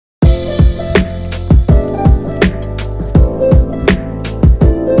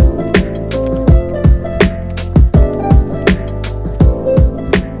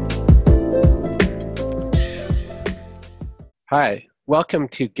Hi, welcome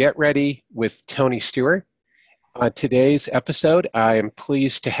to Get Ready with Tony Stewart. On today's episode, I am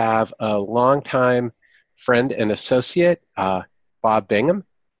pleased to have a longtime friend and associate, Bob Bingham.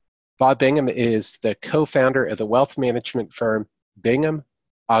 Bob Bingham is the co-founder of the wealth management firm Bingham,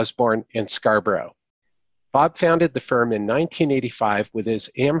 Osborne, and Scarborough. Bob founded the firm in 1985 with his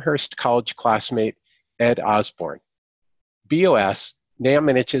Amherst College classmate, Ed Osborne. BOS now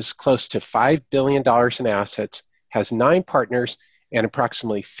manages close to $5 billion in assets, has 9 partners, and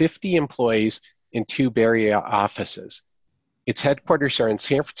approximately 50 employees in 2 Bay Area offices. Its headquarters are in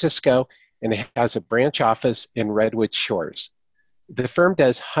San Francisco, and it has a branch office in Redwood Shores. The firm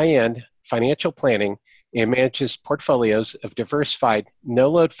does high-end financial planning and manages portfolios of diversified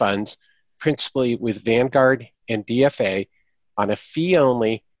no-load funds, principally with Vanguard and DFA, on a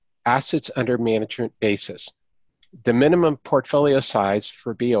fee-only assets under management basis. The minimum portfolio size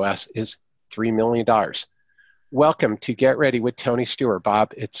for BOS is $3 million. Welcome to Get Ready with Tony Stewart,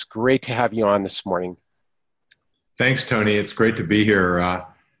 Bob. It's great to have you on this morning. Thanks, Tony. It's great to be here.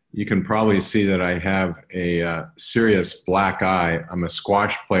 You can probably see that I have a serious black eye. I'm a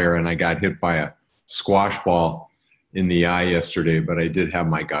squash player, and I got hit by a squash ball in the eye yesterday, but I did have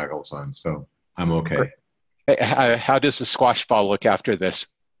my goggles on, so I'm okay. How does the squash ball look after this?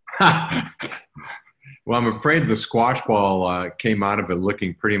 Well, I'm afraid the squash ball came out of it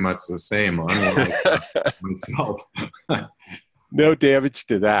looking pretty much the same, unlike myself. No damage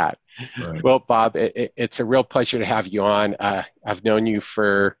to that. Right. Well, Bob, it's a real pleasure to have you on. I've known you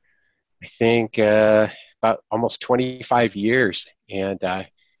for, I think, about almost 25 years, and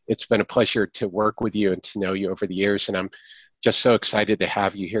it's been a pleasure to work with you and to know you over the years, and I'm just so excited to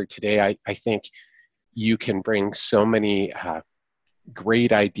have you here today. I think you can bring so many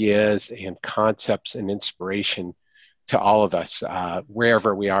great ideas and concepts and inspiration to all of us,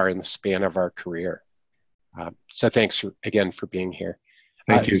 wherever we are in the span of our career. So thanks again for being here.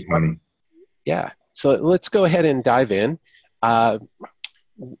 Thank you, Tony. Yeah, so let's go ahead and dive in.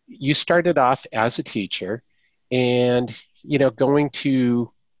 You started off as a teacher and, going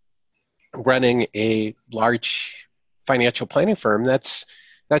to running a large financial planning firm, that's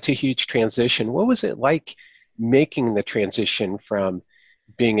a huge transition. What was it like making the transition from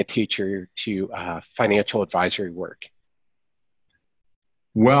being a teacher to financial advisory work?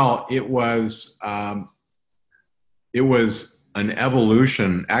 Well, it was an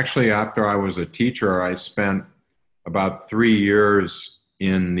evolution. Actually, after I was a teacher, I spent about 3 years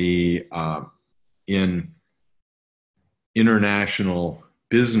in the in international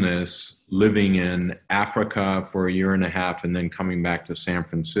business, living in Africa for 1.5 years, and then coming back to San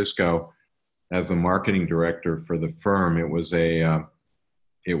Francisco as a marketing director for the firm. It was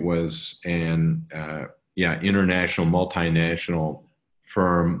an international, multinational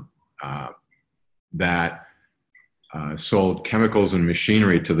firm that sold chemicals and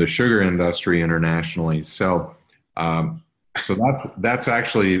machinery to the sugar industry internationally. So that's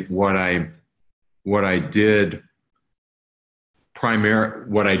actually what I did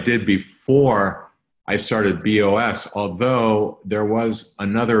before I started BOS. Although there was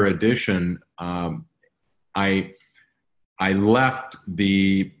another addition. I left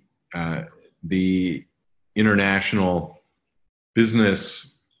the international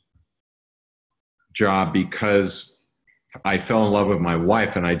business job because I fell in love with my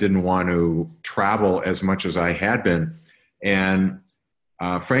wife and I didn't want to travel as much as I had been. And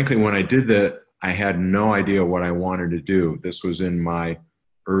frankly, when I did that, I had no idea what I wanted to do. This was in my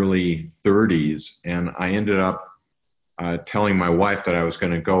early 30s, and I ended up telling my wife that I was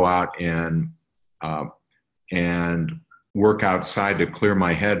going to go out and work outside to clear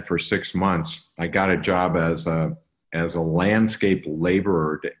my head for 6 months. I got a job as a landscape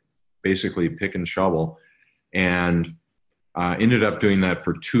laborer, basically pick and shovel, and ended up doing that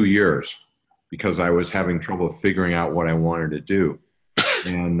for 2 years because I was having trouble figuring out what I wanted to do.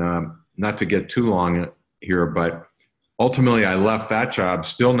 And not to get too long here, but ultimately I left that job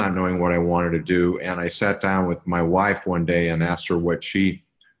still not knowing what I wanted to do. And I sat down with my wife one day and asked her what she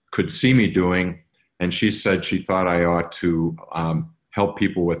could see me doing. And she said she thought I ought to help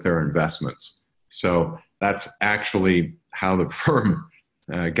people with their investments. So that's actually how the firm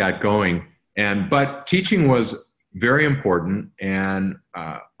got going. But teaching was very important, and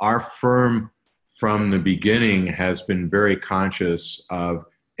our firm from the beginning has been very conscious of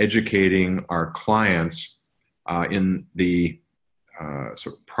educating our clients in the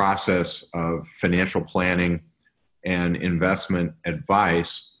sort of process of financial planning and investment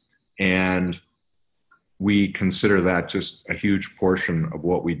advice. And we consider that just a huge portion of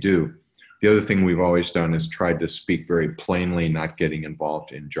what we do. The other thing we've always done is tried to speak very plainly, not getting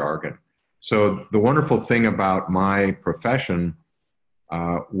involved in jargon. So the wonderful thing about my profession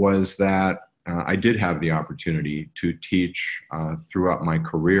was that I did have the opportunity to teach throughout my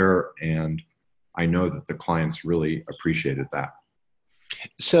career, and I know that the clients really appreciated that.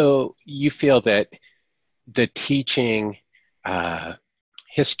 So you feel that the teaching uh,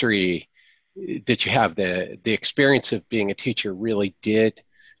 history that you have, the experience of being a teacher really did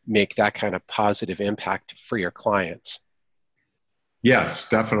make that kind of positive impact for your clients. Yes,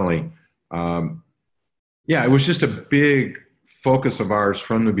 definitely. Um, yeah, it was just a big focus of ours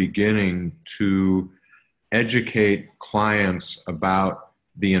from the beginning to educate clients about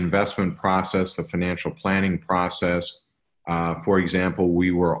the investment process, the financial planning process. For example,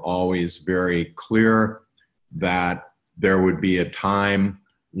 we were always very clear that there would be a time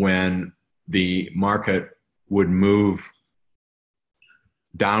when the market would move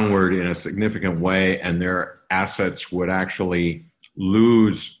downward in a significant way and their assets would actually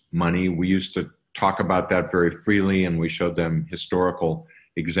lose money. We used to talk about that very freely, and we showed them historical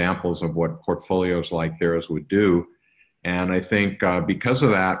examples of what portfolios like theirs would do. And I think because of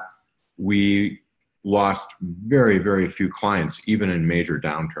that, we lost very, very few clients, even in major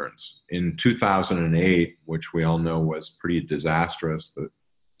downturns. In 2008, which we all know was pretty disastrous, the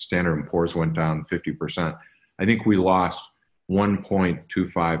Standard & Poor's went down 50%. I think we lost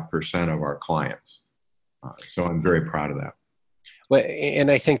 1.25% of our clients. So I'm very proud of that. Well, and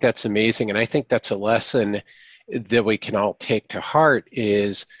I think that's amazing. And I think that's a lesson that we can all take to heart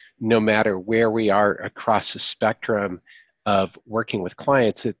is no matter where we are across the spectrum of working with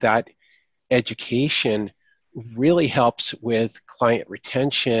clients, that education really helps with client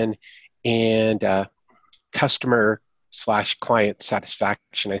retention and customer slash client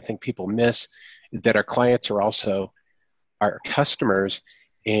satisfaction. I think people miss that our clients are also our customers,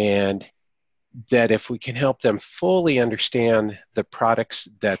 and that if we can help them fully understand the products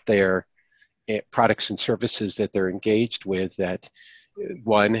and services that they're engaged with, that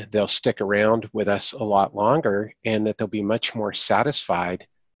one, they'll stick around with us a lot longer, and that they'll be much more satisfied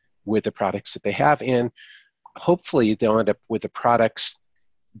with the products that they have, and hopefully they'll end up with the products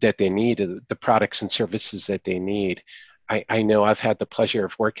that they need, the products and services that they need. I know I've had the pleasure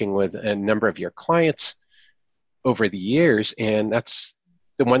of working with a number of your clients over the years, and that's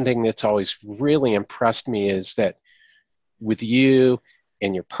the one thing that's always really impressed me is that with you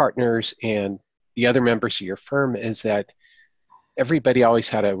and your partners and the other members of your firm is that everybody always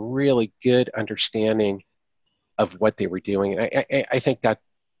had a really good understanding of what they were doing. And I think that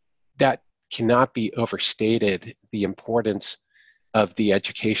that cannot be overstated, the importance of the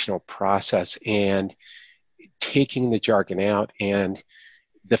educational process and taking the jargon out, and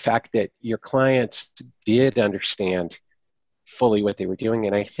the fact that your clients did understand fully what they were doing.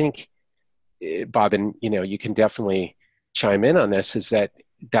 And I think, Bob, and you can definitely chime in on this, is that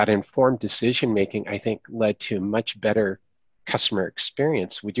that informed decision making, I think, led to much better customer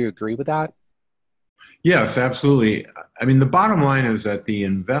experience. Would you agree with that? Yes, absolutely. I mean, the bottom line is that the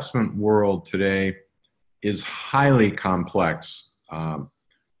investment world today is highly complex.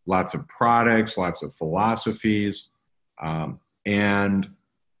 Lots of products, lots of philosophies, um, and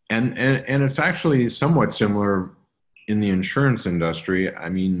and it's actually somewhat similar in the insurance industry. I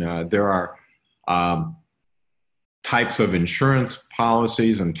mean, there are um, types of insurance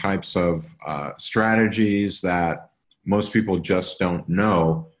policies and types of strategies that most people just don't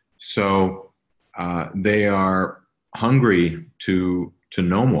know. So they are hungry to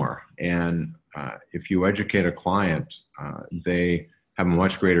know more. And if you educate a client, they have a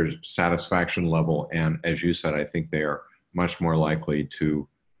much greater satisfaction level. And as you said, I think they are much more likely to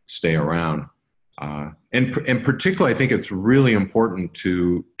stay around. And particularly, I think it's really important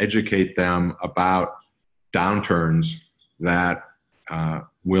to educate them about downturns that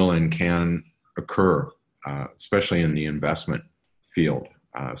will and can occur, especially in the investment field,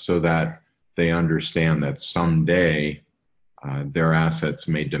 so that they understand that someday their assets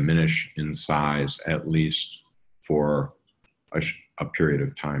may diminish in size, at least for a period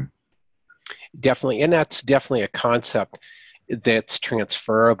of time. Definitely. And that's definitely a concept that's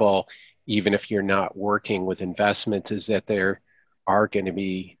transferable, even if you're not working with investments, is that there are going to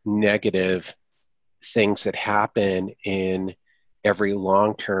be negative things that happen in every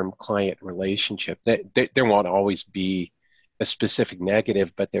long-term client relationship. That there won't always be a specific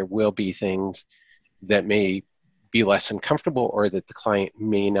negative, but there will be things that may be less than comfortable or that the client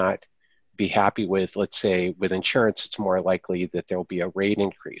may not be happy with. Let's say with insurance, it's more likely that there will be a rate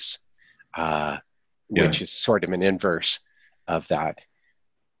increase, uh, Yeah. which is sort of an inverse of that.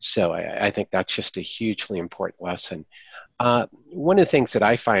 So I think that's just a hugely important lesson. One of the things that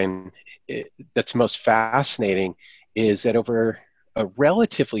I find that's most fascinating is that over a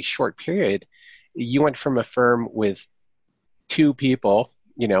relatively short period, you went from a firm with two people,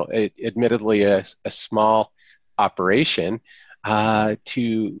 admittedly a small operation,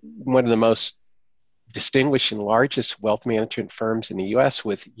 to one of the most distinguished and largest wealth management firms in the U.S.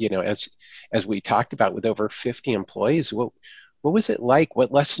 with, as we talked about, with over 50 employees. What was it like?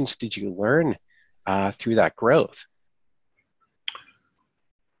 What lessons did you learn through that growth?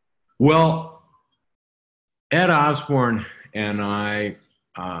 Well, Ed Osborne and I,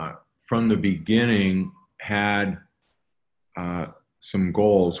 from the beginning, had some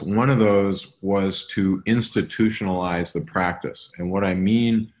goals. One of those was to institutionalize the practice. And what I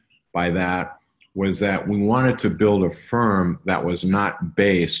mean by that was that we wanted to build a firm that was not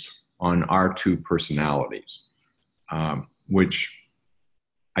based on our two personalities, which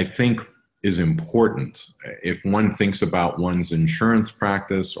I think is important. If one thinks about one's insurance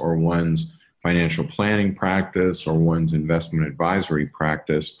practice or one's financial planning practice or one's investment advisory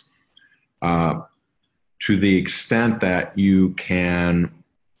practice, to the extent that you can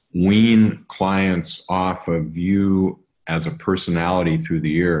wean clients off of you as a personality through the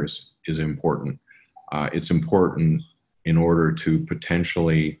years is important. It's important in order to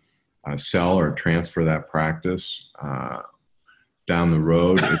potentially sell or transfer that practice down the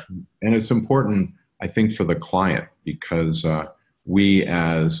road. And it's important, I think, for the client, because we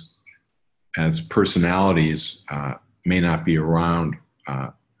as personalities may not be around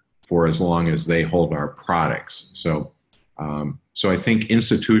for as long as they hold our products. So I think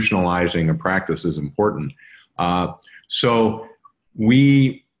institutionalizing a practice is important. So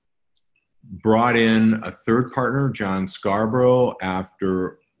we brought in a third partner, John Scarborough,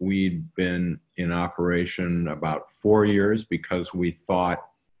 after we'd been in operation about 4 years, because we thought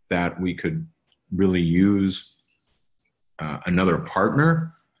that we could really use another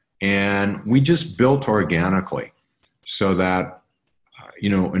partner. And we just built organically, so that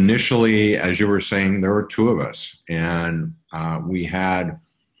initially, as you were saying, there were two of us, and we had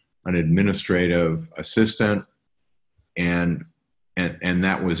an administrative assistant, and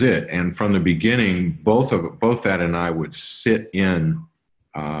that was it. And from the beginning, both Ed and I would sit in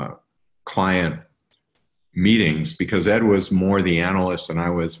client meetings, because Ed was more the analyst and I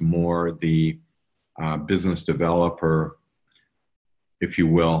was more the business developer, if you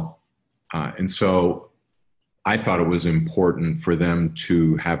will. And so I thought it was important for them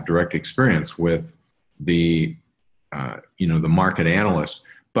to have direct experience with the market analyst.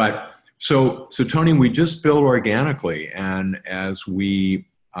 But so Tony, we just built organically, and as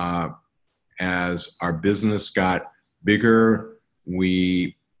our business got bigger,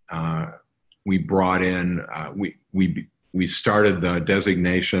 we brought in we started the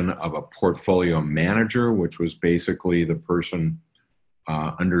designation of a portfolio manager, which was basically the person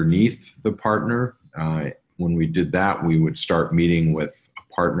underneath the partner. When we did that, we would start meeting with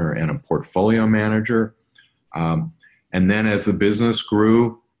a partner and a portfolio manager. And then as the business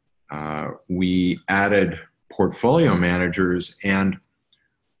grew, we added portfolio managers and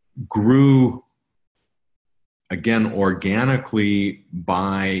grew, again, organically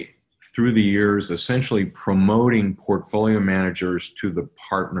through the years, essentially promoting portfolio managers to the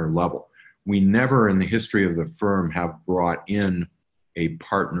partner level. We never in the history of the firm have brought in a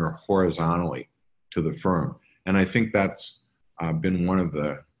partner horizontally to the firm. And I think that's been one of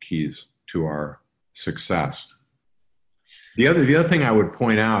the keys to our success. The other thing I would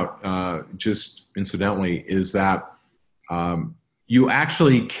point out, just incidentally, is that you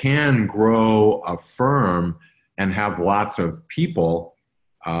actually can grow a firm and have lots of people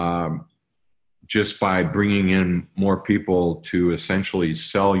just by bringing in more people to essentially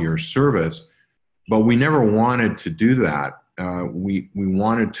sell your service. But we never wanted to do that. We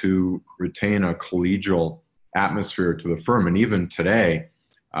wanted to retain a collegial atmosphere to the firm. And even today,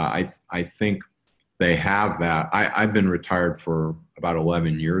 I think they have that. I've been retired for about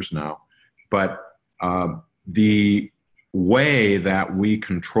 11 years now. But the way that we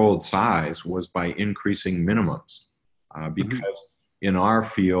controlled size was by increasing minimums. Because in our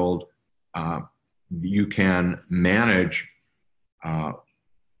field, you can manage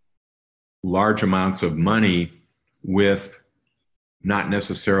large amounts of money with not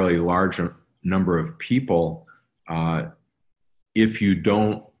necessarily large number of people if you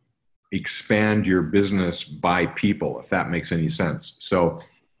don't expand your business by people, if that makes any sense. So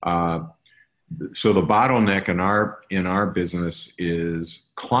the bottleneck in our business is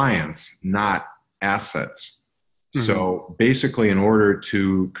clients, not assets. Mm-hmm. So basically, in order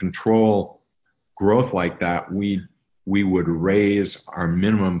to control growth like that, we would raise our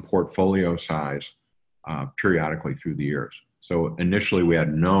minimum portfolio size periodically through the years. So initially we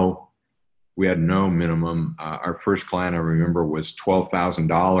had no we had no minimum. Our first client, I remember, was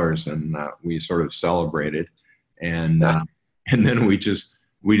 $12,000, and we sort of celebrated, and and then we just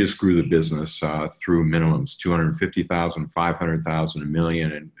grew the business through minimums: 250,000, 500,000, a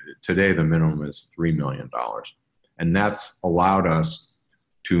million, and today the minimum is $3 million, and that's allowed us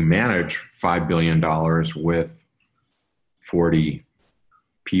to manage $5 billion with 40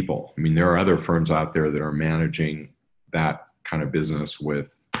 people. I mean, there are other firms out there that are managing that kind of business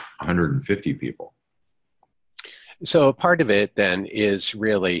with 150 people. So a part of it then is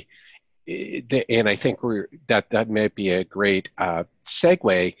really, and I think that may be a great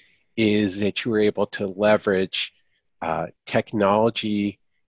segue, is that you were able to leverage technology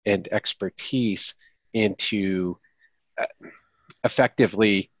and expertise into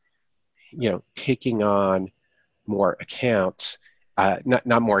effectively, taking on more accounts,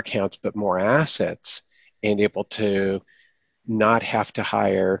 not more accounts, but more assets, and able to not have to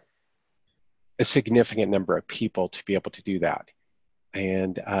hire a significant number of people to be able to do that.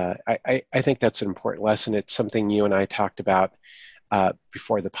 And I think that's an important lesson. It's something you and I talked about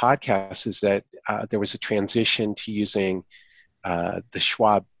before the podcast, is that there was a transition to using the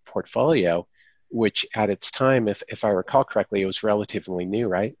Schwab portfolio, which at its time, if I recall correctly, it was relatively new,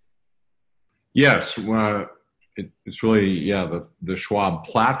 right? Yes. It's really, the Schwab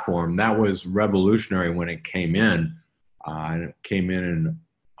platform. That was revolutionary when it came in. It came in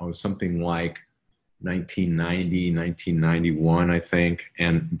something like 1990, 1991, I think.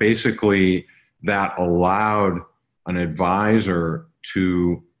 And basically that allowed an advisor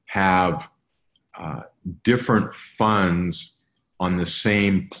to have different funds on the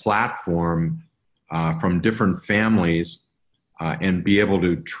same platform from different families and be able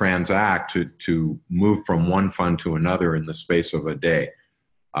to transact, to move from one fund to another in the space of a day.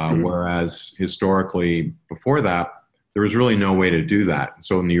 Whereas historically, before that, there was really no way to do that.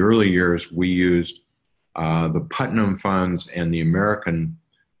 So in the early years, we used the Putnam funds and the American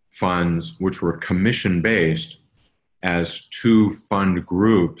funds, which were commission-based, as two fund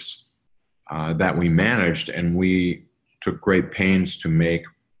groups that we managed, and we took great pains to make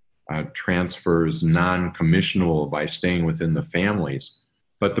transfers non-commissionable by staying within the families.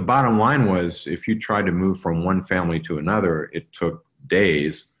 But the bottom line was, if you tried to move from one family to another, it took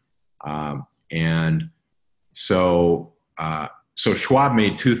days. So Schwab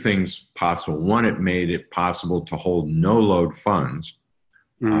made two things possible. One, it made it possible to hold no-load funds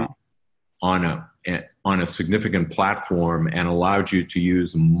on a significant platform, and allowed you to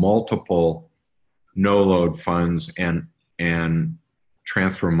use multiple no-load funds and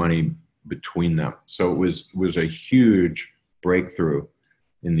transfer money between them. So it was a huge breakthrough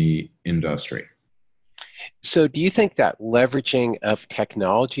in the industry. So do you think that leveraging of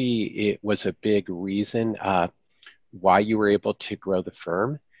technology, it was a big reason why you were able to grow the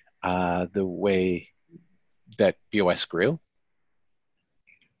firm the way that BOS grew?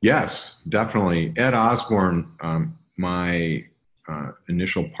 Yes, definitely. Ed Osborne, my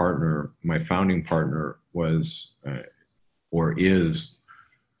initial partner, my founding partner, was or is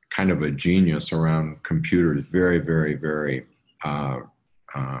kind of a genius around computers, very, very, very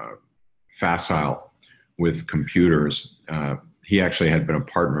facile with computers. He actually had been a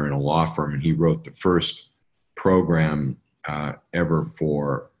partner in a law firm, and he wrote the first program ever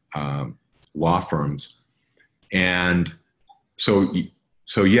for law firms. And so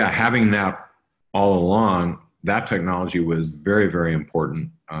having that all along, that technology was very, very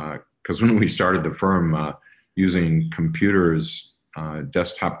important, because when we started the firm, using computers,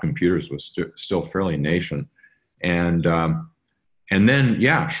 desktop computers, was still fairly nascent. And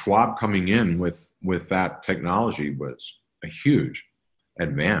then, Schwab coming in with that technology was a huge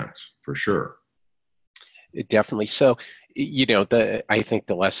advance for sure. Definitely. So, I think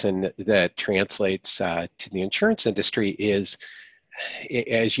the lesson that translates to the insurance industry is,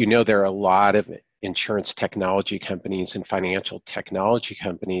 as you know, there are a lot of insurance technology companies and financial technology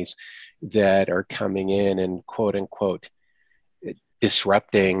companies that are coming in and quote unquote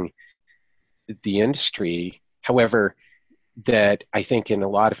disrupting the industry. However, that I think in a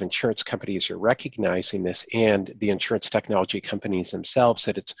lot of insurance companies are recognizing this, and the insurance technology companies themselves,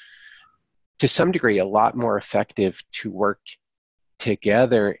 that it's to some degree a lot more effective to work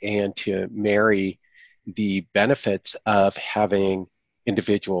together and to marry the benefits of having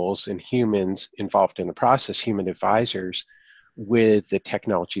individuals and humans involved in the process, human advisors, with the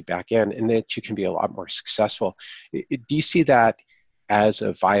technology back end, and that you can be a lot more successful. Do you see that as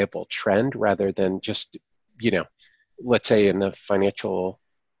a viable trend rather than just, let's say in the financial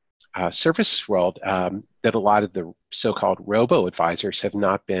services world, that a lot of the so-called robo-advisors have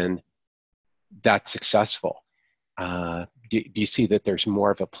not been that successful? Do you see that there's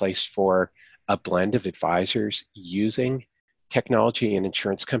more of a place for a blend of advisors using technology and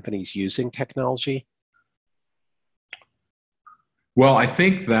insurance companies using technology? Well, I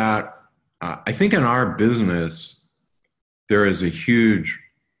think in our business, there is a huge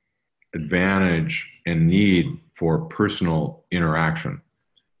advantage and need for personal interaction.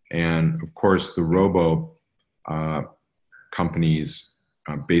 And of course, the robo companies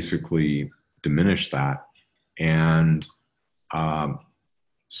basically diminish that. And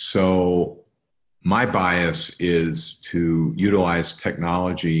so my bias is to utilize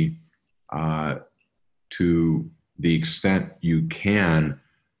technology to the extent you can,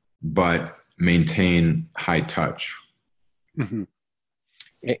 but maintain high touch. Mm-hmm.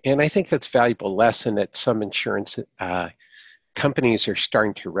 And I think that's a valuable lesson that some insurance companies are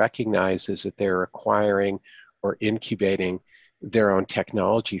starting to recognize, is that they're acquiring or incubating their own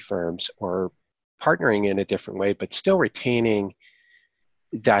technology firms or partnering in a different way, but still retaining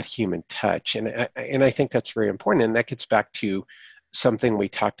that human touch. And I think that's very important. And that gets back to something we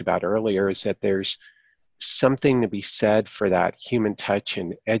talked about earlier, is that there's something to be said for that human touch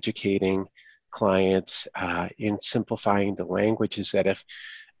and educating clients in simplifying the language. Is that if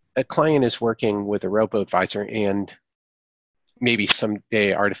a client is working with a robo-advisor and maybe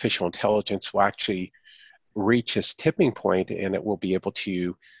someday artificial intelligence will actually reach this tipping point and it will be able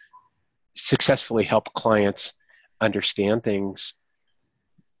to successfully help clients understand things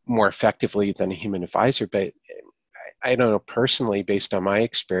more effectively than a human advisor. But I don't know, personally, based on my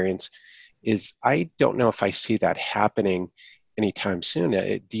experience, is I don't know if I see that happening anytime soon.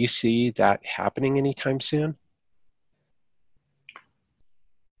 Do you see that happening anytime soon?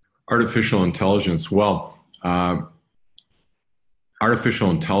 Artificial intelligence. Well, artificial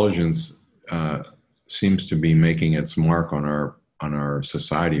intelligence seems to be making its mark on our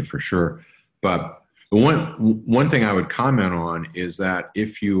society for sure. But one thing I would comment on is that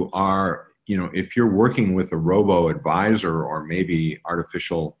if you're working with a robo advisor or maybe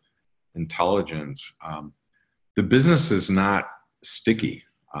artificial intelligence, the business is not sticky.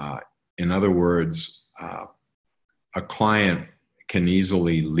 In other words, a client can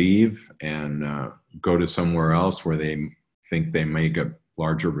easily leave and go to somewhere else where they think they may get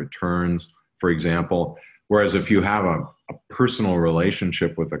larger returns, for example. Whereas if you have a personal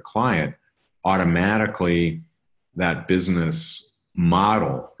relationship with a client, automatically that business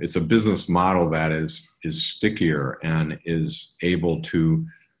model, it's a business model that is stickier and is able to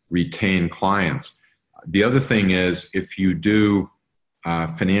retain clients. The other thing is, if you do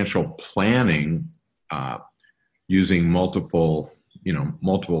financial planning using multiple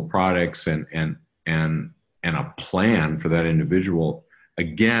products and a plan for that individual,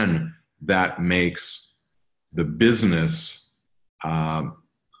 again, that makes the business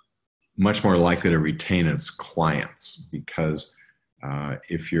much more likely to retain its clients, because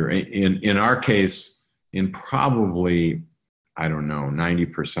if you're in our case, in probably, I don't know,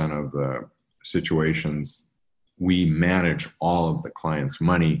 90% of the situations, we manage all of the client's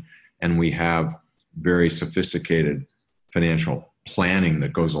money, and we have very sophisticated financial planning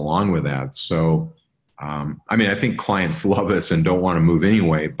that goes along with that. So, I think clients love us and don't want to move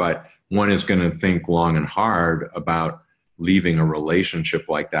anyway, but one is going to think long and hard about leaving a relationship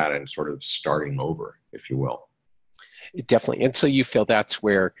like that and sort of starting over, if you will. Definitely. And so you feel that's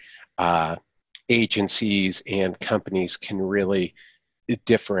where agencies and companies can really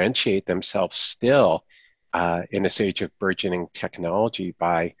differentiate themselves still in this age of burgeoning technology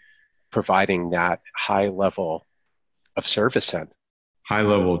by providing that high level of service then. High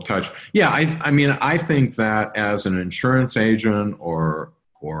level of touch. Yeah, I think that as an insurance agent or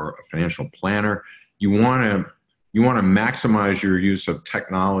a financial planner, you want to maximize your use of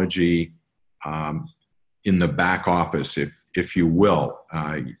technology in the back office, if you will.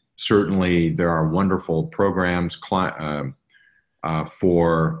 Certainly, there are wonderful programs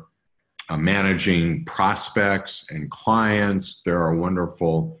for managing prospects and clients. There are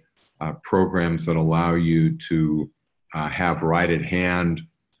wonderful programs that allow you to have right at hand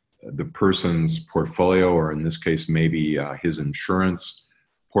the person's portfolio, or in this case, maybe his insurance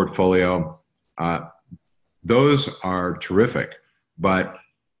portfolio. Those are terrific, but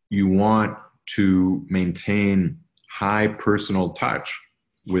you want to maintain high personal touch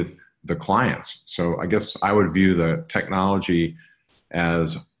with the clients. So I guess I would view the technology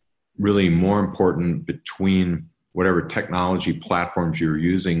as really more important between whatever technology platforms you're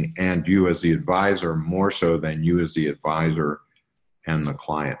using and you as the advisor, more so than you as the advisor and the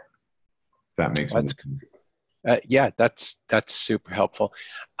client. If that makes sense. Yeah, that's super helpful.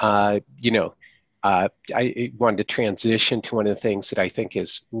 I wanted to transition to one of the things that I think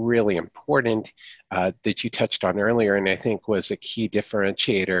is really important that you touched on earlier, and I think was a key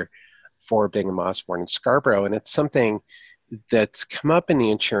differentiator for Bingham Osborne in Scarborough, and it's something that's come up in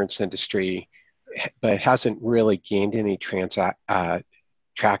the insurance industry, but hasn't really gained any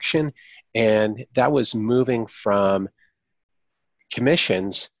traction. And that was moving from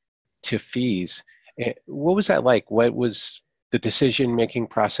commissions to fees. What was that like? What was the decision-making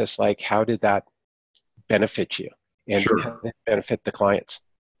process like? How did that benefit you, and how Sure. did it benefit the clients?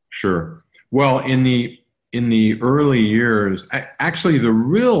 Sure. Well, in the early years, actually, the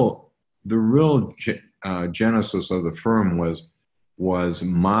real genesis of the firm was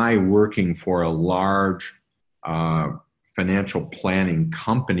my working for a large financial planning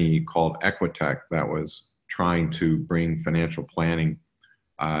company called Equitech that was trying to bring financial planning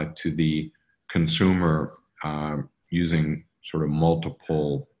to the consumer using sort of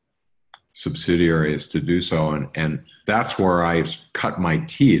multiple subsidiaries to do so, and that's where I cut my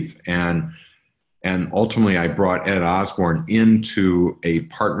teeth, and ultimately I brought Ed Osborne into a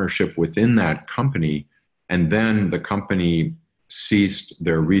partnership within that company, and then the company ceased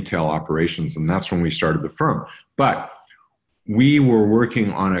their retail operations, and that's when we started the firm. But we were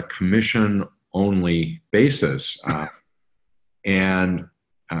working on a commission only basis, and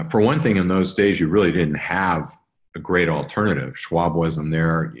for one thing, in those days you really didn't have a great alternative. Schwab wasn't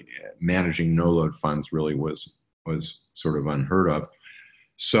there. Managing no-load funds really was sort of unheard of.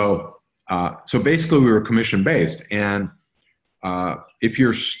 So basically, we were commission-based. And if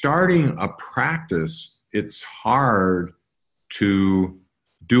you're starting a practice, it's hard to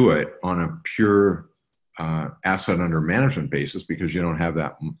do it on a pure asset under management basis because you don't have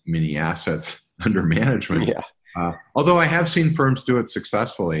that many assets under management. Yeah. Although I have seen firms do it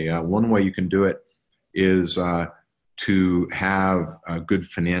successfully. One way you can do it is to have good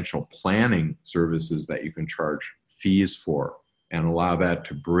financial planning services that you can charge fees for and allow that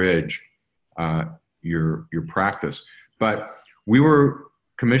to bridge your practice. But we were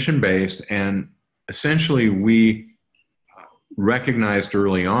commission-based, and essentially we recognized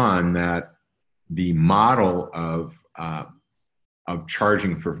early on that the model of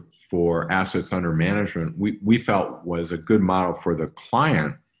charging for assets under management, we felt was a good model for the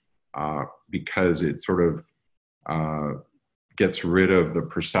client because it sort of gets rid of the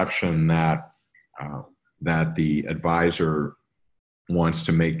perception that the advisor wants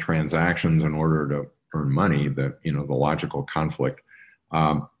to make transactions in order to earn money, the logical conflict.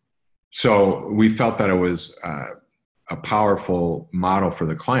 So we felt that it was a powerful model for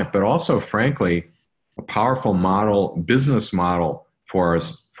the client, but also, frankly, a powerful business model for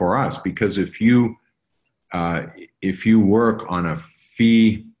us, because if you work on a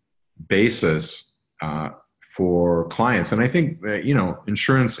fee basis for clients, and I think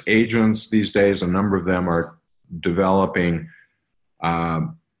insurance agents these days, a number of them are developing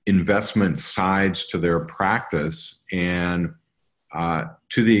investment sides to their practice, and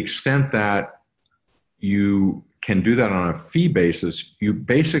to the extent that you can do that on a fee basis, you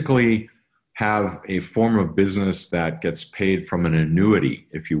basically have a form of business that gets paid from an annuity,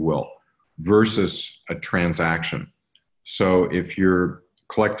 if you will, versus a transaction. So if you're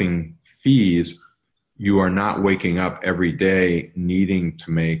collecting fees, you are not waking up every day needing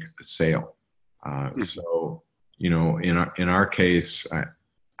to make a sale. So, in our case,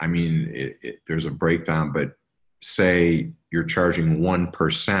 there's a breakdown, but say you're charging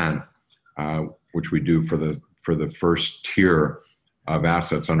 1%, which we do for the first tier of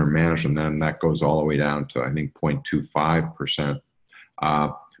assets under management, then that goes all the way down to, I think, 0.25%.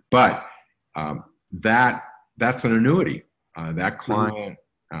 But that's an annuity. That client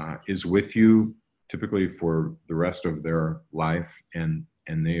is with you typically for the rest of their life, and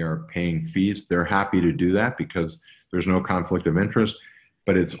they are paying fees. They're happy to do that because there's no conflict of interest,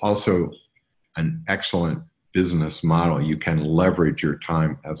 but it's also an excellent business model. You can leverage your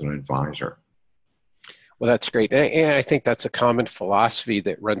time as an advisor. Well, that's great. And I think that's a common philosophy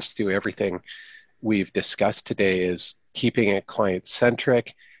that runs through everything we've discussed today, is keeping it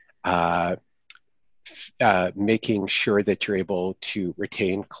client-centric, making sure that you're able to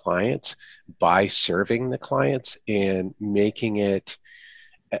retain clients by serving the clients, and making it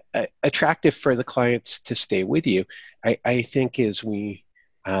attractive for the clients to stay with you. I think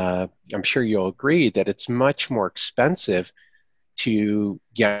I'm sure you'll agree that it's much more expensive to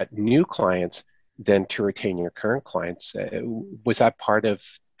get new clients than to retain your current clients. Was that part of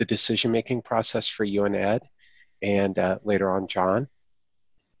the decision-making process for you and Ed, and later on John?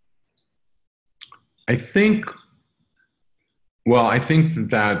 I think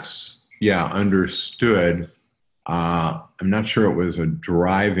that's, understood. I'm not sure it was a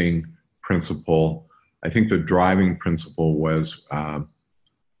driving principle. I think the driving principle was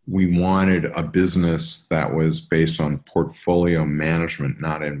we wanted a business that was based on portfolio management,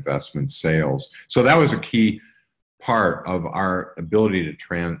 not investment sales. So that was a key part of our ability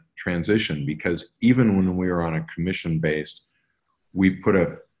to transition, because even when we were on a commission based, we put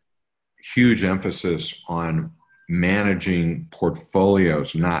a huge emphasis on managing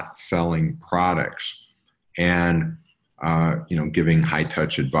portfolios, not selling products, and giving high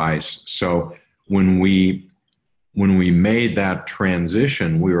touch advice. So when we made that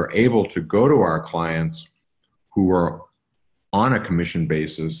transition, we were able to go to our clients who were on a commission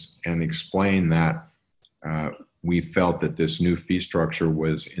basis and explain that we felt that this new fee structure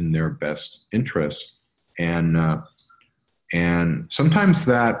was in their best interest, and sometimes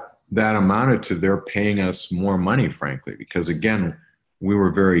that amounted to their paying us more money, frankly, because again, we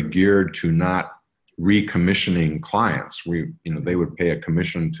were very geared to not recommissioning clients. They would pay a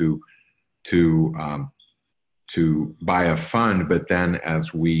commission to buy a fund, but then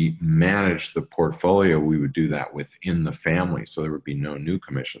as we managed the portfolio, we would do that within the family, so there would be no new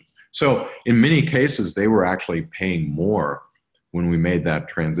commissions. So in many cases, they were actually paying more when we made that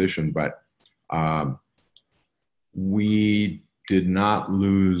transition, but we did not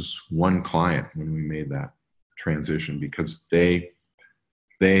lose one client when we made that transition, because they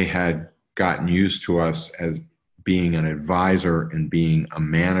had gotten used to us as being an advisor and being a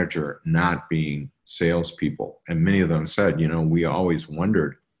manager, not being salespeople. And many of them said, we always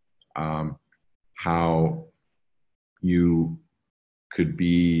wondered how you could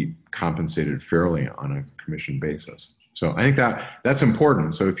be compensated fairly on a commission basis. So I think that's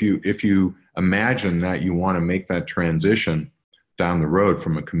important. So if you imagine that you want to make that transition down the road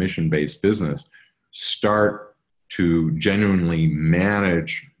from a commission-based business, start to genuinely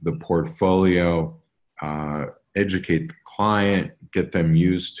manage the portfolio, educate the client, get them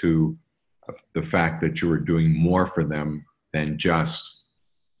used to the fact that you were doing more for them than just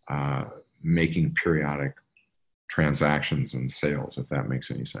making periodic transactions and sales, if that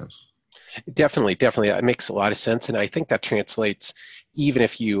makes any sense. Definitely. It makes a lot of sense. And I think that translates, even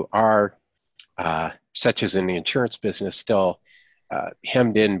if you are, such as in the insurance business, still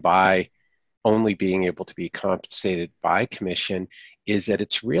hemmed in by only being able to be compensated by commission, is that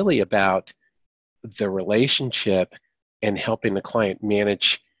it's really about the relationship and helping the client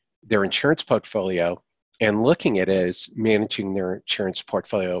manage their insurance portfolio and looking at it as managing their insurance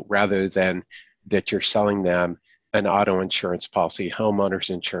portfolio, rather than that you're selling them an auto insurance policy, homeowners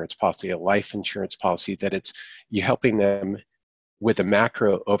insurance policy, a life insurance policy, that it's you helping them with a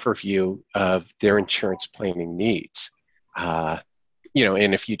macro overview of their insurance planning needs. And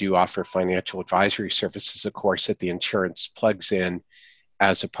if you do offer financial advisory services, of course, that the insurance plugs in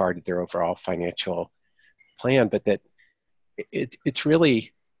as a part of their overall financial plan, but that it's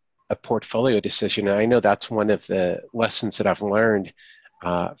really a portfolio decision. And I know that's one of the lessons that I've learned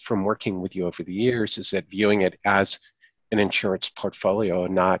from working with you over the years, is that viewing it as an insurance portfolio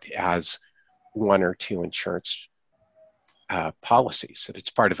and not as one or two insurance policies, that it's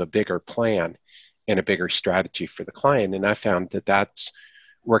part of a bigger plan and a bigger strategy for the client. And I found that that's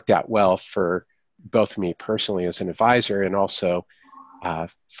worked out well for both me personally as an advisor, and also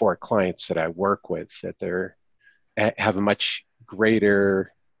for clients that I work with, that they have a much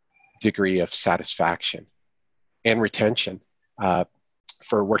greater degree of satisfaction and retention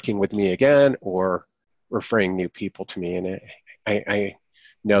for working with me again or referring new people to me. And I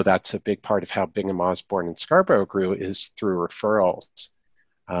know that's a big part of how Bingham, Osborne, and Scarborough grew, is through referrals.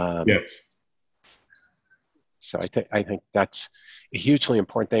 Yes. So I think that's a hugely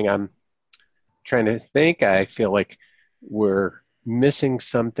important thing. I'm trying to think. I feel like we're missing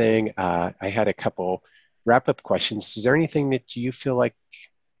something. I had a couple wrap-up questions. Is there anything that you feel like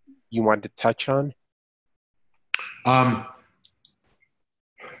you wanted to touch on?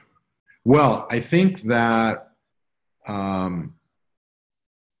 Well, I think that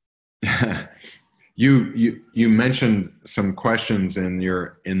you mentioned some questions in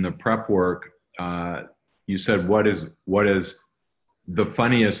the prep work. You said, what is the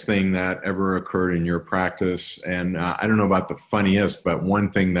funniest thing that ever occurred in your practice? And I don't know about the funniest, but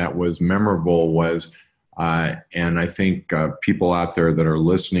one thing that was memorable was, and I think people out there that are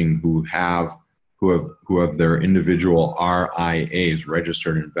listening who have their individual RIAs,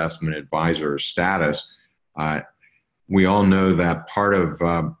 registered investment advisor status, we all know that part of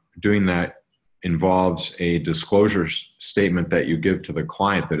doing that involves a disclosure statement that you give to the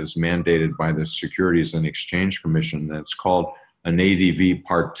client that is mandated by the Securities and Exchange Commission. That's called an ADV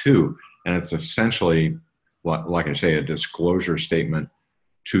Part 2. And it's essentially, like I say, a disclosure statement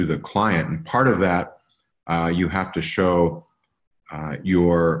to the client. And part of that, you have to show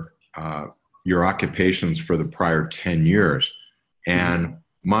your occupations for the prior 10 years. And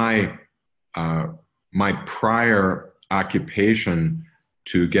my my prior occupation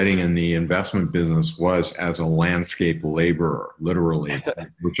to getting in the investment business was as a landscape laborer, literally,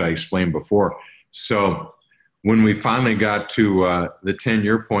 which I explained before. So when we finally got to the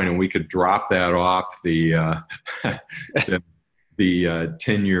 10-year point and we could drop that off the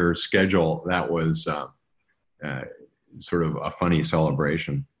 10-year schedule, that was sort of a funny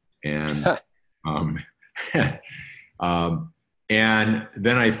celebration. And um, and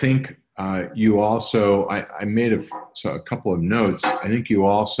then I think you also, I made a couple of notes. I think you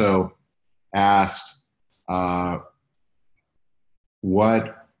also asked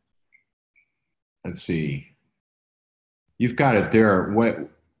what, let's see, you've got it there. What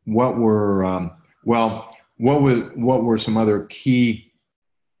were, what were some other key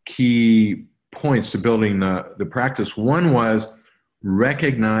points to building the practice? One was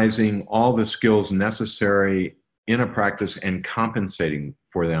recognizing all the skills necessary in a practice and compensating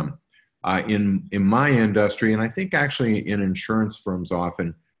for them. In my industry, and I think actually in insurance firms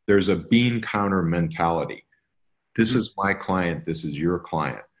often, there's a bean counter mentality. This is my client, this is your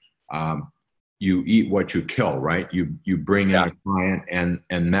client. You eat what you kill, right? You bring in a client and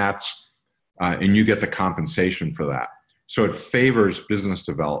that's and you get the compensation for that. So it favors business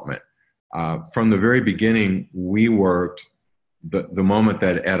development. From the very beginning, we worked the moment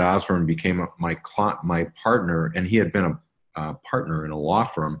that Ed Osborne became my partner, and he had been a partner in a law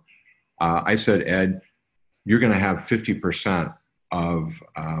firm. I said, Ed, you're going to have 50% of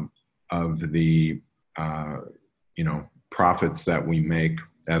the profits that we make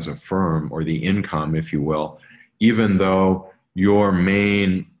as a firm, or the income, if you will, even though your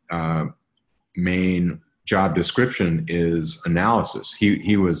main job description is analysis.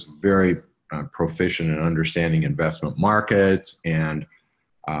 He was very proficient in understanding investment markets and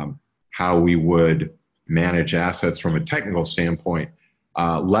how we would manage assets from a technical standpoint,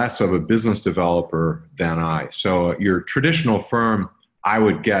 less of a business developer than I. So your traditional firm, I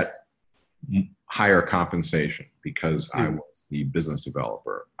would get higher compensation because I was the business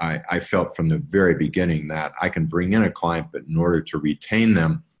developer. I felt from the very beginning that I can bring in a client, but in order to retain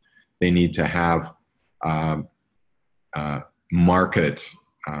them, they need to have market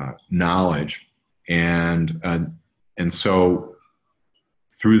knowledge. And so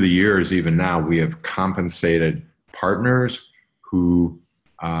through the years, even now, we have compensated partners who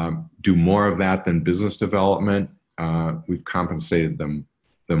do more of that than business development. We've compensated them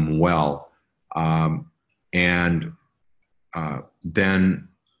well. So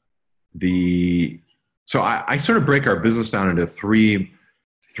I sort of break our business down into three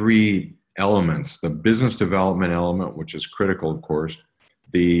elements: the business development element, which is critical, of course;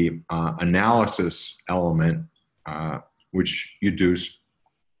 the analysis element, which you do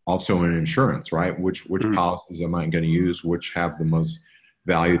also in insurance, right? Which policies am I going to use? Which have the most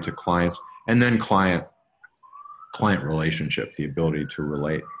value to clients? And then client relationship, the ability to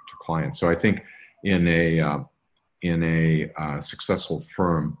relate to clients. So I think in a successful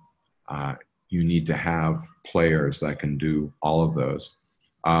firm, you need to have players that can do all of those.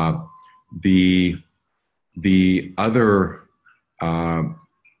 The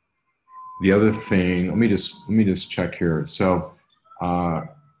other thing, let me just check here. So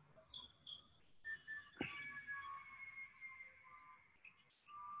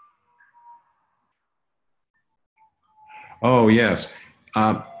oh yes,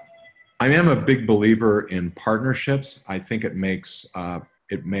 I am a big believer in partnerships. I think it makes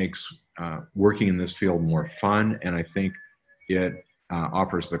working in this field more fun, and I think it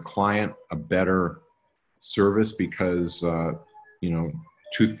offers the client a better service because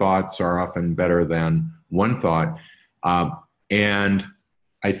two thoughts are often better than one thought, and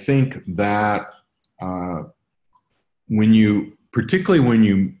I think that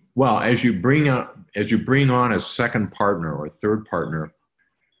as you bring on a second partner or a third partner,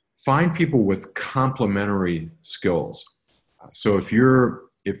 find people with complementary skills. So if you're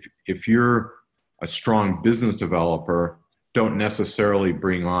a strong business developer, don't necessarily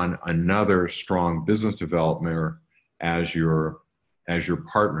bring on another strong business developer as your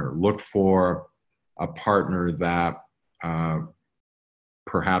partner. Look for a partner that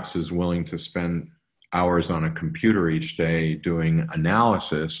perhaps is willing to spend hours on a computer each day doing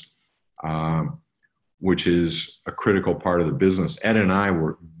analysis, which is a critical part of the business. Ed and I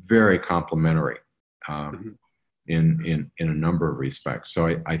were very complementary in a number of respects.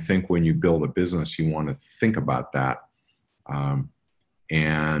 So I think when you build a business, you want to think about that.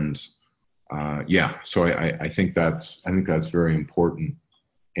 So I think that's very important.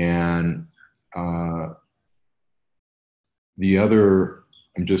 And the other,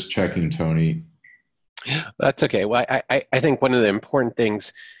 I'm just checking, Tony. That's okay. Well, I think one of the important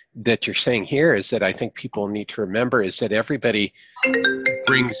things that you're saying here is that I think people need to remember is that everybody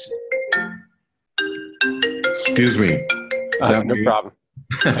brings, Excuse me. Is that no me? problem.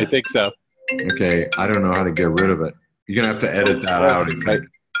 I think so. Okay, I don't know how to get rid of it. You're gonna have to edit that out, I think.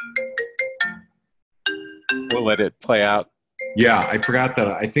 We'll let it play out. Yeah, I forgot that.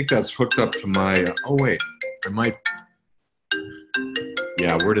 I think that's hooked up to my. Oh wait, I might.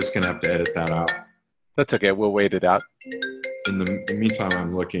 Yeah, we're just gonna have to edit that out. That's okay. We'll wait it out. In the meantime,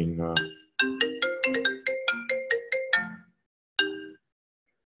 I'm looking.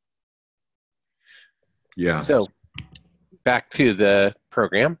 Yeah. So back to the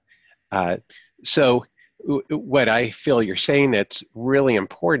program. Uh, so what I feel you're saying that's really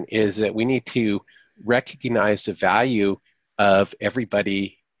important is that we need to recognize the value of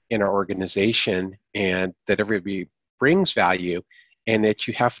everybody in our organization and that everybody brings value and that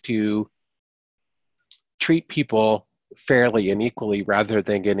you have to treat people fairly and equally rather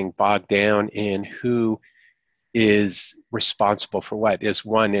than getting bogged down in who is responsible for what. Is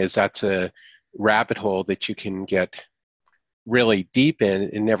one is that's a rabbit hole that you can get really deep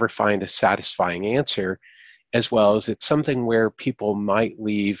in and never find a satisfying answer, as well as it's something where people might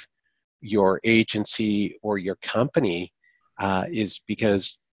leave your agency or your company is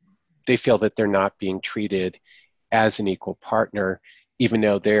because they feel that they're not being treated as an equal partner, even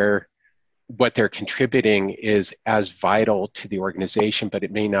though what they're contributing is as vital to the organization, but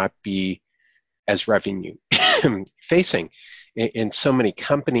it may not be as revenue facing. In so many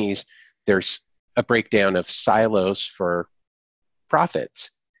companies, there's a breakdown of silos for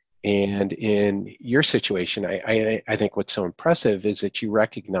profits. And in your situation, I think what's so impressive is that you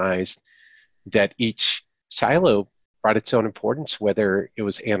recognized that each silo brought its own importance, whether it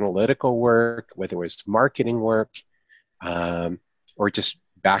was analytical work, whether it was marketing work, or just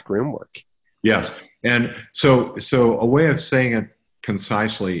backroom work. Yes, and so a way of saying it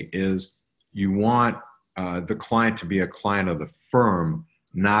concisely is you want the client to be a client of the firm,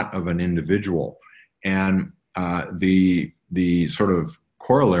 not of an individual, and the sort of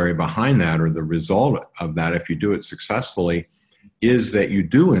corollary behind that, or the result of that, if you do it successfully, is that you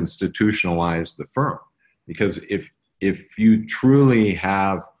do institutionalize the firm, because if you truly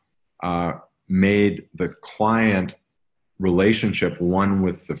have made the client relationship one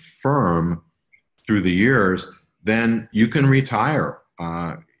with the firm through the years, then you can retire.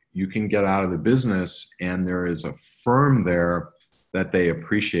 You can get out of the business, and there is a firm there that they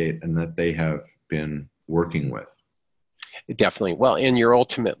appreciate and that they have been working with. Definitely. Well, and you're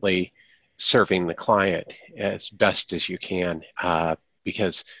ultimately serving the client as best as you can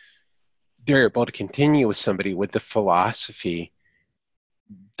because they're able to continue with somebody with the philosophy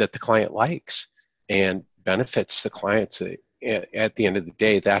that the client likes and benefits the clients. At the end of the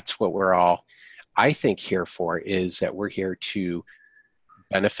day, that's what we're all, I think, here for, is that we're here to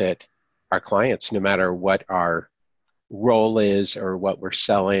benefit our clients no matter what our role is or what we're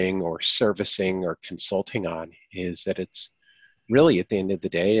selling or servicing or consulting on. Is that it's really, at the end of the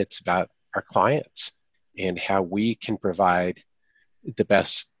day, it's about our clients and how we can provide the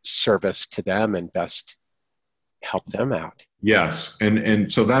best service to them and best help them out. Yes, and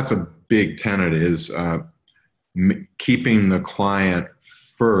so that's a big tenet, is keeping the client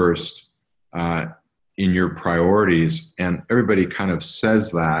first in your priorities. And everybody kind of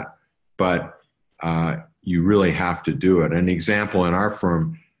says that, but you really have to do it. An example in our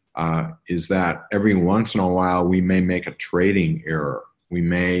firm is that every once in a while we may make a trading error. We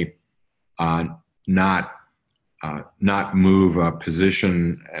may not move a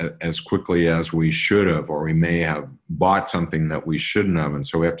position as quickly as we should have, or we may have bought something that we shouldn't have, and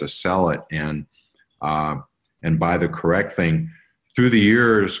so we have to sell it and buy the correct thing. Through the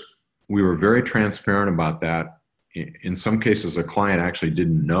years, we were very transparent about that. In some cases, the client actually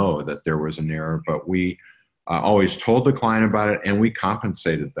didn't know that there was an error, but we always told the client about it, and we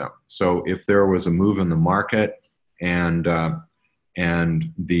compensated them. So if there was a move in the market and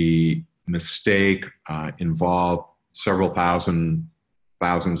the mistake involved several thousands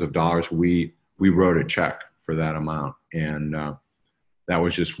of dollars, we wrote a check for that amount. And that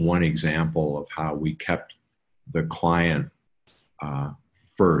was just one example of how we kept the client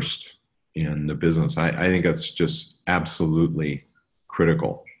first in the business. I think that's just absolutely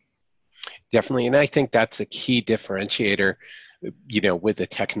critical. Definitely. And I think that's a key differentiator, with the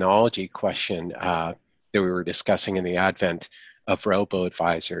technology question that we were discussing in the advent of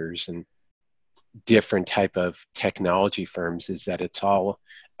robo-advisors and different type of technology firms, is that it's all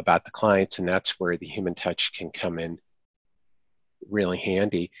about the clients, and that's where the human touch can come in really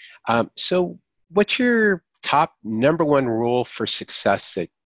handy. So what's your top number one rule for success that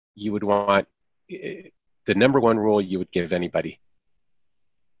you would want the number one rule you would give anybody?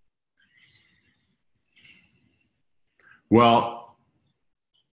 Well,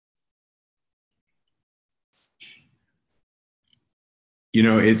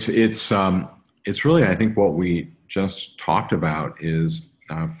 it's really, I think what we just talked about is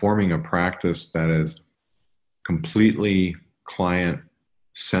forming a practice that is completely client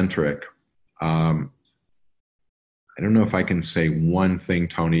centric. I don't know if I can say one thing,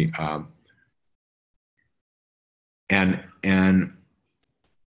 Tony, and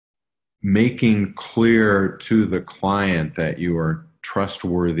making clear to the client that you are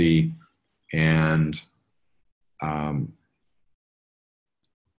trustworthy and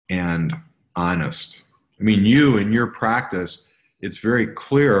honest. I mean, you in your practice, it's very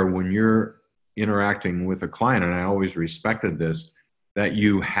clear when you're interacting with a client, and I always respected this, that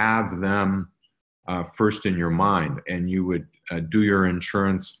you have them first in your mind, and you would do your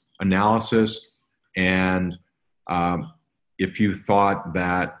insurance analysis, and if you thought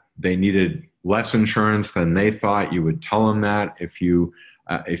that they needed less insurance than they thought, you would tell them that. If you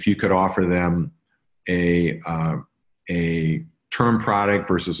could offer them a term product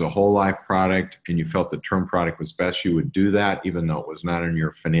versus a whole life product, and you felt the term product was best, you would do that, even though it was not in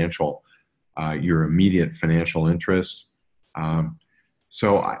your your immediate financial interest.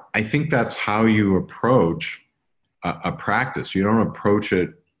 So I think that's how you approach a practice. You don't approach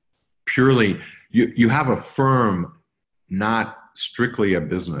it purely. You have a firm, not strictly a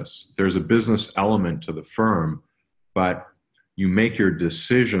business. There's a business element to the firm, but you make your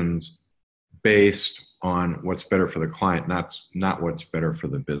decisions based on what's better for the client, not what's better for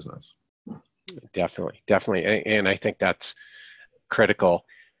the business. Definitely. And I think that's critical.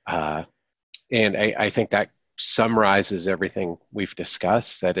 And I think that summarizes everything we've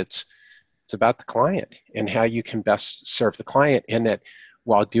discussed, that it's about the client and how you can best serve the client, and that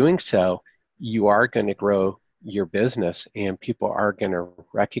while doing so, you are going to grow your business and people are going to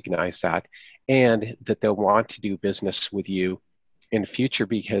recognize that, and that they'll want to do business with you in the future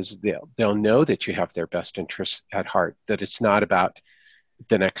because they'll know that you have their best interests at heart, that it's not about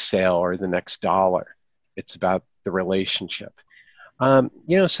the next sale or the next dollar. It's about the relationship.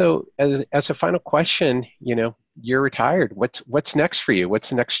 So as a final question, you're retired. What's next for you? What's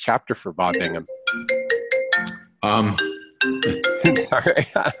the next chapter for Bob Bingham? Sorry.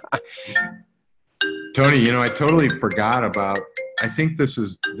 Tony, I totally forgot about, I think this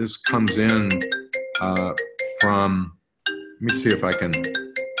comes in from, let me see if I can.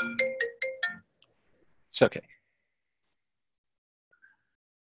 It's okay.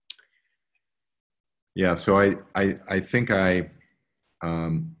 Yeah, so I think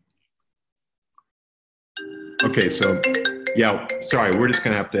okay, so yeah, sorry, we're just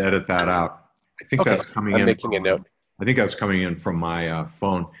going to have to edit that out. I think Okay. that's coming I'm in. making a note. I think that's coming in from my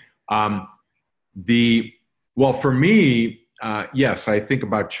phone. Well, for me, yes, I think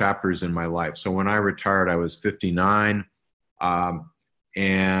about chapters in my life. So when I retired, I was 59,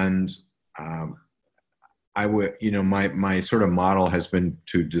 and I would, my sort of model has been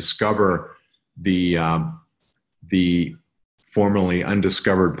to discover the formerly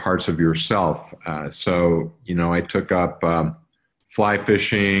undiscovered parts of yourself. So, I took up fly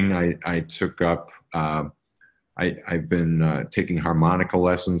fishing. I took up, I've been taking harmonica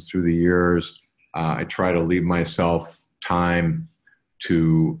lessons through the years. I try to leave myself time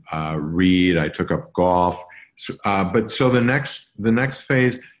to read. I took up golf. But the next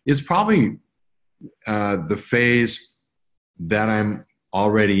phase is probably the phase that I'm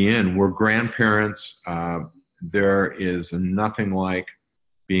already in. We're grandparents. There is nothing like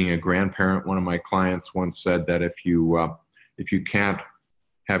being a grandparent. One of my clients once said that if you can't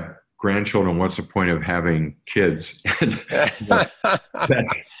have grandchildren, what's the point of having kids?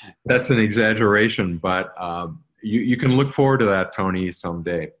 That's an exaggeration, but you can look forward to that, Tony,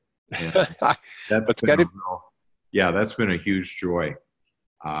 someday. That's been a huge joy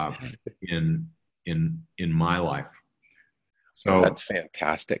in my life. So that's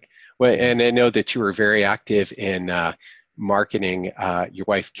fantastic. Well, and I know that you were very active in marketing your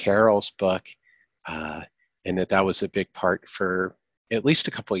wife Carol's book, and that was a big part for at least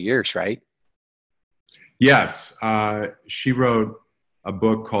a couple of years, right? Yes, she wrote a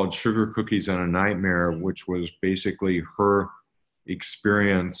book called Sugar Cookies and a Nightmare, which was basically her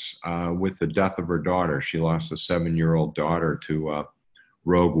experience with the death of her daughter. She lost a 7-year-old daughter to a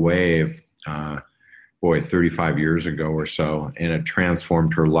rogue wave, 35 years ago or so, and it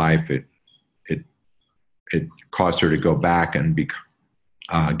transformed her life. It caused her to go back and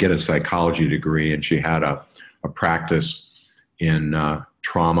get a psychology degree, and she had a practice in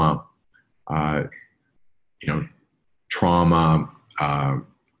trauma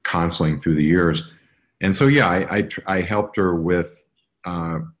counseling through the years. And so, yeah, I helped her with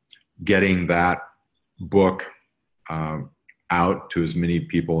getting that book out to as many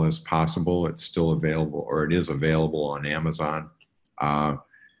people as possible. It's still available, or it is available on Amazon.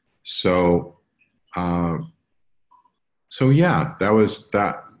 So yeah, that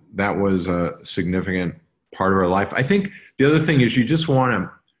was a significant part of our life. I think the other thing is you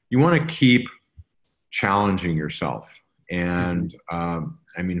want to keep challenging yourself. And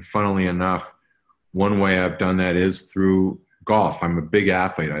I mean, funnily enough, one way I've done that is through golf. I'm a big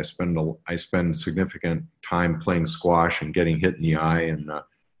athlete. I spend significant time playing squash and getting hit in the eye, and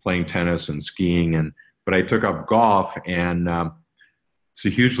playing tennis and skiing. But I took up golf, and it's a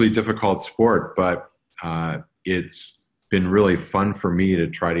hugely difficult sport, but it's been really fun for me to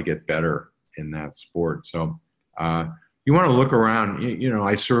try to get better in that sport. So you want to look around.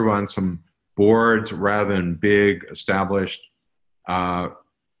 I serve on some boards rather than big established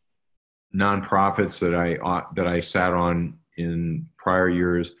nonprofits that I sat on in prior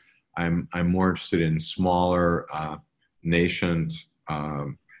years. I'm more interested in smaller nascent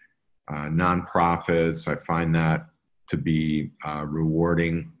nonprofits. I find that to be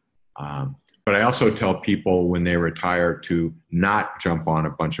rewarding. But I also tell people when they retire to not jump on a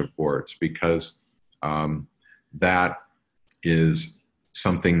bunch of boards, because that is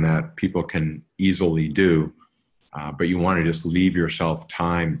something that people can easily do. But you want to just leave yourself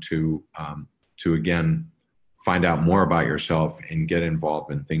time to again, find out more about yourself and get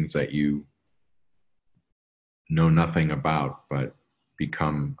involved in things that you know nothing about, but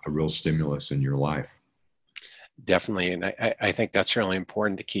become a real stimulus in your life. Definitely, and I think that's really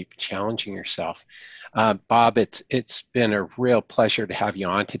important, to keep challenging yourself. Bob, it's been a real pleasure to have you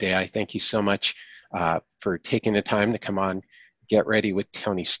on today. I thank you so much for taking the time to come on Get Ready with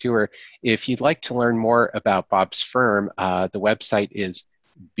Tony Stewart. If you'd like to learn more about Bob's firm, the website is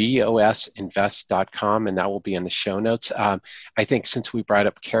bosinvest.com, and that will be in the show notes. I think since we brought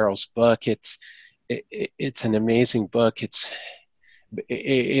up Carol's book, it's an amazing book.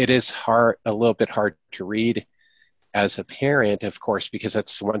 It is a little bit hard to read as a parent, of course, because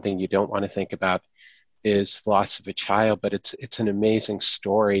that's one thing you don't want to think about is loss of a child, but it's an amazing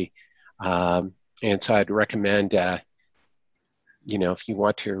story. And so I'd recommend, if you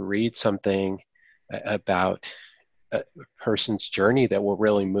want to read something about a person's journey that will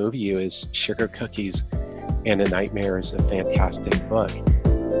really move you, is Sugar Cookies and a Nightmare is a fantastic book.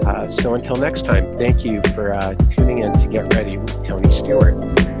 So until next time, thank you for tuning in to Get Ready with Tony Stewart.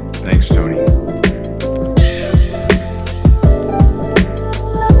 Thanks, Tony.